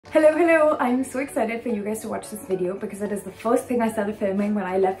Hello, I'm so excited for you guys to watch this video because it is the first thing I started filming when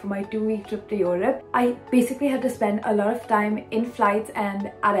I left for my 2-week trip to Europe. I basically had to spend a lot of time in flights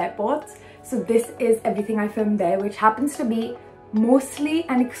and at airports. So this is everything I filmed there, which happens to be mostly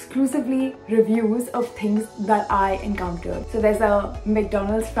and exclusively reviews of things that I encountered. So there's a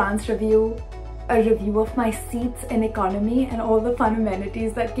McDonald's France review, a review of my seats in economy and all the fun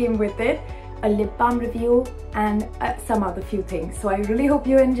amenities that came with it, a lip balm review, and some other few things. So I really hope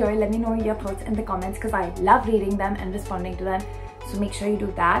you enjoy. Let me know your thoughts in the comments because I love reading them and responding to them. So make sure you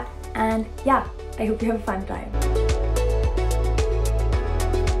do that. And yeah, I hope you have a fun time.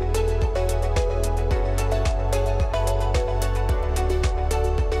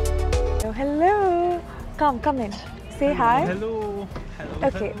 Hello. Come in. Say hi. Hello.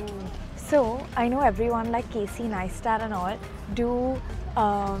 Okay. So I know everyone like Casey Neistat and all do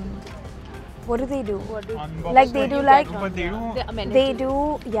what do they do? Like they do like they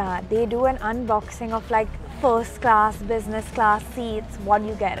do an unboxing of like first class, business class seats. What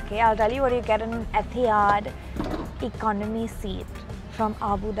you get? Okay, I'll tell you what you get in an Etihad economy seat from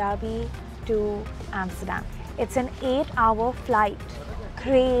Abu Dhabi to Amsterdam. It's an 8-hour flight.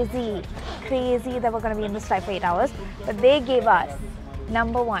 Crazy that we're gonna be in this flight for 8 hours. But they gave us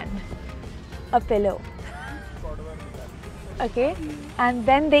number one, a pillow. Okay, and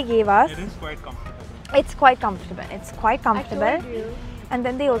then they gave us. It is quite comfortable. It's quite comfortable. It's quite comfortable. I told you. And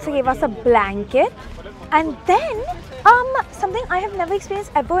then they also gave us a blanket. And then something I have never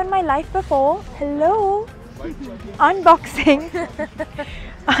experienced ever in my life before. Hello, unboxing.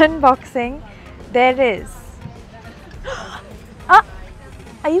 Unboxing. There is.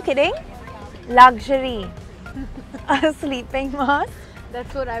 Are you kidding? Luxury. A sleeping mask.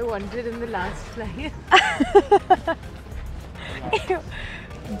 That's what I wanted in the last flight.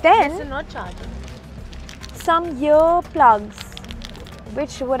 Then So not charging. some ear plugs,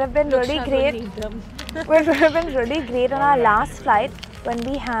 which would have been really great. Which would have been really great on our last flight when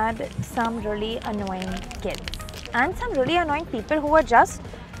we had some really annoying kids and some really annoying people who were just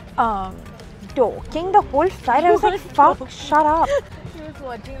talking the whole flight. I was like, fuck, shut up. He was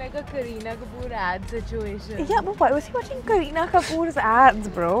watching like a Kareena Kapoor ad situation. Yeah, but why was he watching Kareena Kapoor's ads,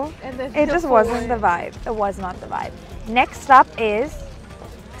 bro? And then It just wasn't the vibe. It was not the vibe. Next up is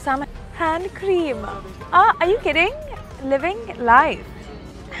some hand cream. Are you kidding? Living life.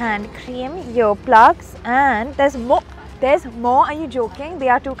 Hand cream, earplugs, and there's more. There's more. Are you joking? They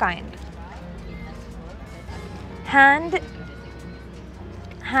are too kind. Hand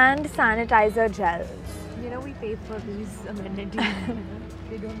sanitizer gel. You know, we paid for these amenities.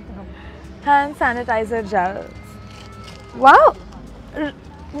 They don't come. Hand sanitizer gels. Wow.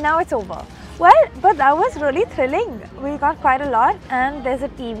 Now it's over. Well, but that was really thrilling. We got quite a lot, and there's a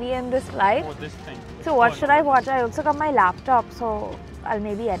TV in this flight. Oh, this thing. So what should I watch? I also got my laptop, so I'll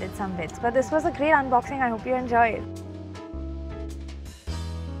maybe edit some bits. But this was a great unboxing. I hope you enjoyed.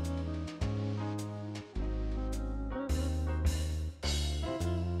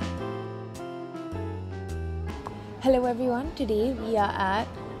 Hello everyone. Today we are at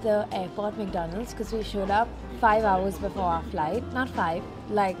the airport McDonald's because we showed up 5 hours before our flight. Not 5,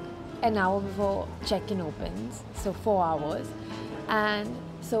 like an hour before check-in opens. So 4 hours. And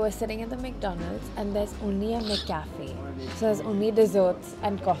so we're sitting at the McDonald's and there's only a McCafe. So there's only desserts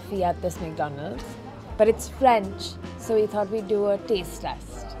and coffee at this McDonald's. But it's French, so we thought we'd do a taste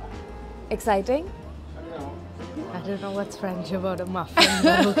test. Exciting? I don't know what's French about a muffin,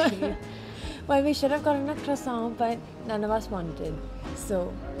 but okay. Well, we should have gotten a croissant, but none of us wanted.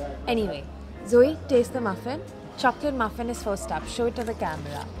 So, anyway, Zoe, taste the muffin. Chocolate muffin is first up. Show it to the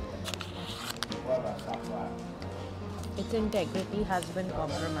camera. Its integrity has been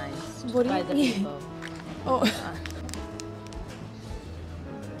compromised What do by you the mean? paper. Oh.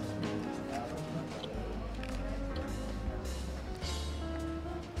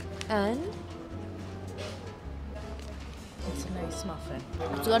 And? It's a nice muffin.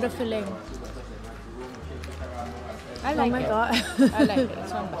 It's got a filling. I Oh like my it. god. I like it.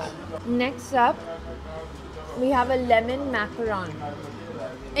 It's not bad. Next up, we have a lemon macaron.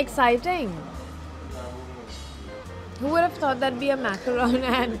 Exciting. Who would have thought that'd be a macaron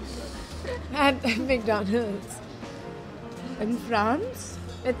at McDonald's? In France?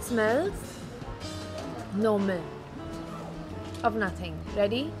 It smells normal. Of nothing.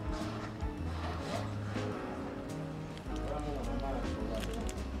 Ready?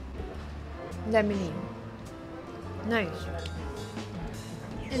 Lemony. Nice.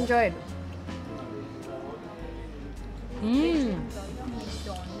 Enjoyed. I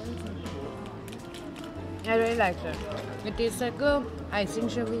really liked it. It tastes like a icing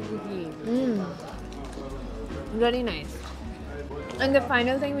sugar cookie. Really nice. And the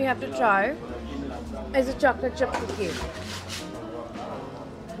final thing we have to try is a chocolate chip cookie,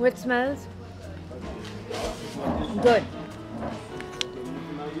 which smells good.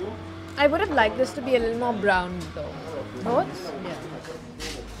 I would have liked this to be a little more brown though. Thoughts?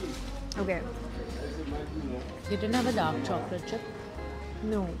 Yeah. Okay. You didn't have a dark chocolate chip?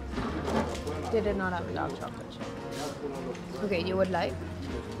 No. They did not have a dark chocolate chip. Okay, you would like?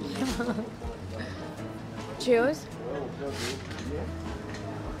 Cheers.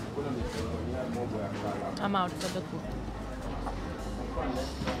 I'm out for the cookie.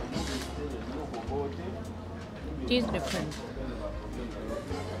 Tastes different.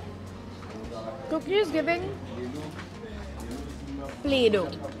 Cookie is giving Play-Doh.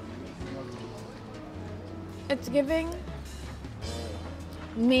 It's giving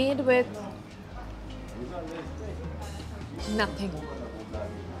made with nothing.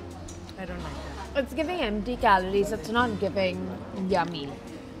 I don't like that. It's giving empty calories. It's not giving yummy.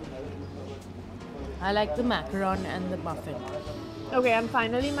 I like the macaron and the muffin. Okay, and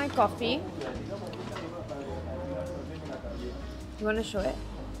finally my coffee. You want to show it?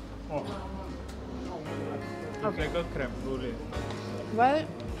 Oh. It's like a creme brulee. Well,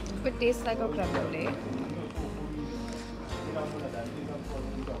 it tastes like a creme brulee.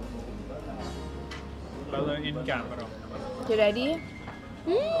 Color in camera. You ready?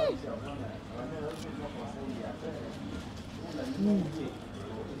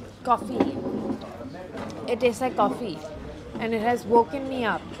 Coffee. It tastes like coffee. And it has woken me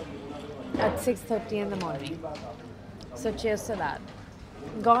up at 6:30 in the morning. So cheers to that.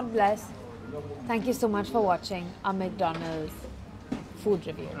 God bless. Thank you so much for watching our McDonald's food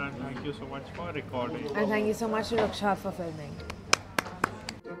review. And thank you so much for recording. And thank you so much to Raksha for filming.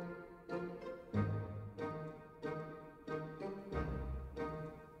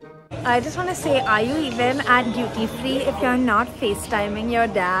 I just want to say, are you even at duty free if you're not FaceTiming your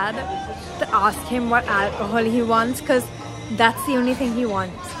dad to ask him what alcohol he wants? Because that's the only thing he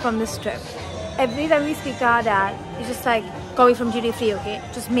wants from this trip. Every time we speak to our dad, he's just like, call me from duty free, okay?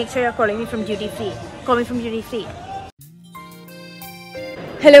 Just make sure you're calling me from duty free. Call me from duty free.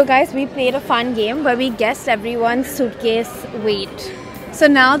 Hello guys, we played a fun game where we guessed everyone's suitcase weight. So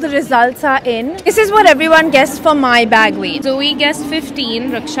now the results are in. This is what everyone guessed for my bag weight. Zoe guessed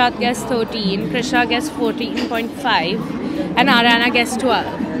 15, Rakshat guessed 13, Krisha guessed 14.5 and Arana guessed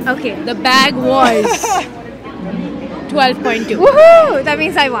 12. Okay. The bag was 12.2. Woohoo! That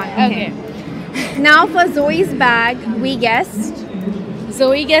means I won. Okay. Now for Zoe's bag, we guessed.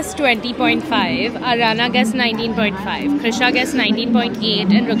 Zoe guessed 20.5, Arana guessed 19.5, Krisha guessed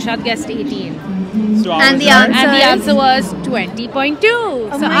 19.8 and Rakshat guessed 18. So And the answer was 20.2.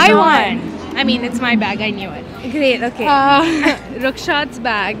 So my I God. won. I mean, it's my bag, I knew it. Great, okay. Rakshat's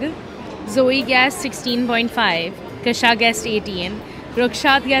bag, Zoe guessed 16.5, Krisha guessed 18,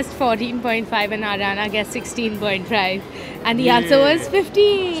 Rakshat guessed 14.5 and Arana guessed 16.5. And the answer was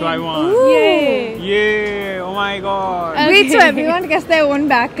 15. So I won. Yay! Yay! Oh my god. Wait, so everyone guessed their own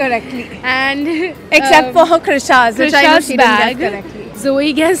bag correctly. And Except for Krisha's, which I know Krisha's she bag, didn't guess correctly.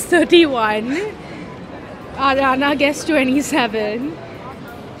 Zoe guessed 31, Arana guessed 27,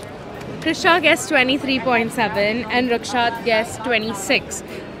 Krisha guessed 23.7 and Rakshat guessed 26.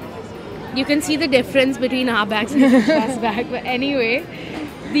 You can see the difference between our bags and Krisha's bag, but anyway,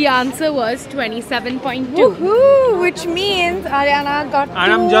 the answer was 27.2. Woohoo! Which means Ariana got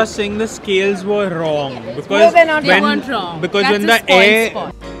And I'm just saying the scales were wrong because No, they're not. They weren't wrong. Because That's when a the spoiled air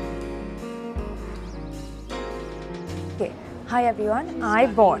spot. Okay, hi everyone. I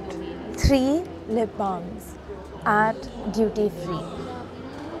bought 3 lip balms at duty free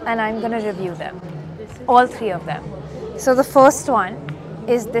and I'm gonna review them. All 3 of them. So the first one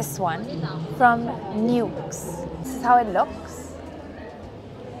is this one from Nukes. This is how it looks.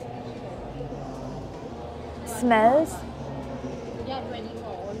 Smells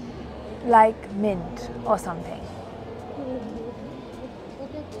like mint or something.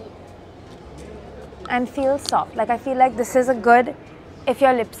 And feels soft. Like I feel like this is a good, if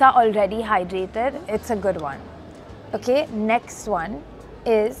your lips are already hydrated, it's a good one. Okay, next one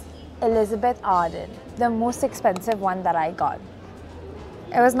is Elizabeth Arden, the most expensive one that I got.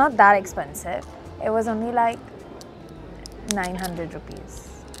 It was not that expensive. It was only like 900 rupees.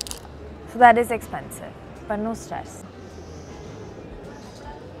 So that is expensive, but no stress.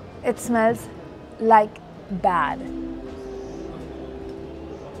 It smells like bad.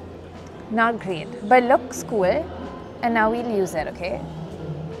 Not great, but looks cool. And now we'll use it, okay?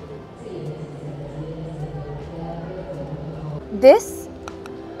 This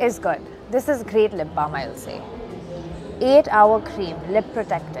is good. This is great lip balm, I'll say. 8-hour cream, lip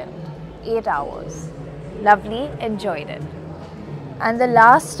protectant. 8 hours. Lovely, enjoyed it. And the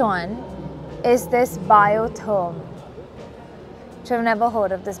last one is this Biotherm, which I've never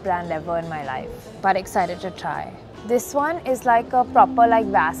heard of this brand ever in my life, but excited to try. This one is like a proper like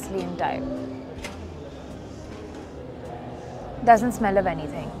Vaseline type. Doesn't smell of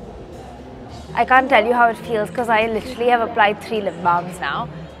anything. I can't tell you how it feels because I literally have applied 3 lip balms now,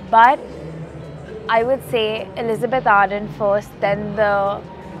 but I would say Elizabeth Arden first, then the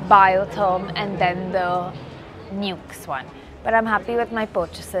Biotherm, and then the Nuxe one. But I'm happy with my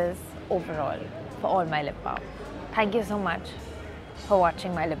purchases overall for all my lip balm. Thank you so much for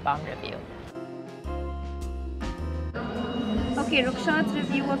watching my lip balm review. Okay, Rukshad's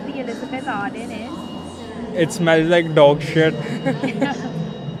review of the Elizabeth Arden is... It smells like dog shit.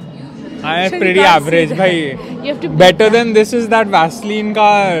 I am pretty average, bhai. You have to Better than this is that Vaseline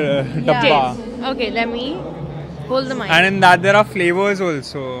ka dabba. Okay, let me hold the mic. And in that there are flavors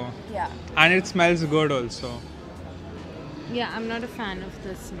also. Yeah. And it smells good also. Yeah, I'm not a fan of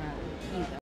the smell either.